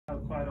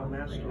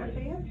mastoid.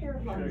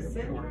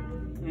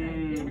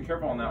 Be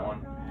careful on that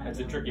one. That's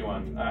a tricky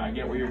one. I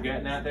get where you're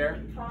getting at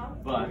there,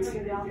 but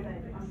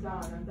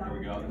there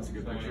we go. That's a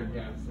good picture.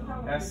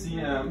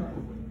 SCM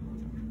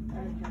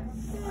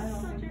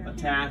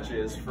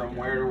attaches from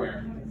where to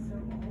where?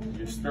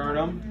 Your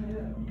sternum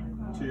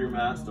to your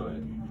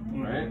mastoid,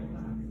 right?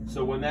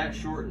 So when that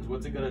shortens,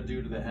 what's it going to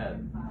do to the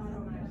head?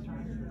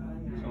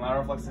 So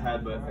lateral flex the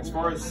head, but as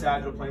far as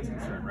sagittal plane is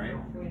concerned, right?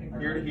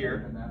 Here to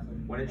here,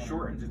 when it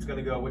shortens, it's going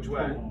to go which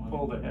way?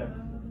 Pull the head.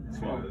 It's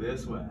going to go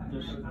this way.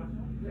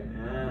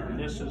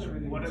 This is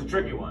what it's a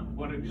tricky one.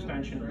 What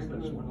extension is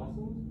this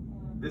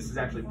one? This is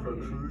actually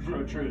protrusion.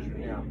 Protrusion,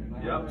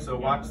 yeah. Yep. So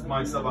watch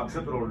my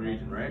suboccipital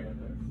region, right?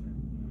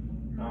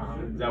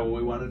 Is that what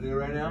we want to do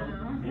right now?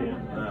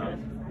 Yeah.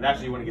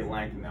 Actually, you want to get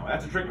lengthened now.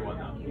 That's a tricky one,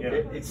 though. Yeah.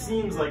 It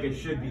seems like it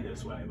should be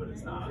this way, but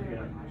it's not.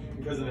 Yeah.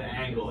 Because of the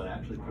angle, it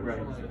actually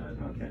protrudes the head.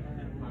 Okay.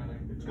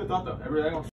 It's a good thought, though. Everything else.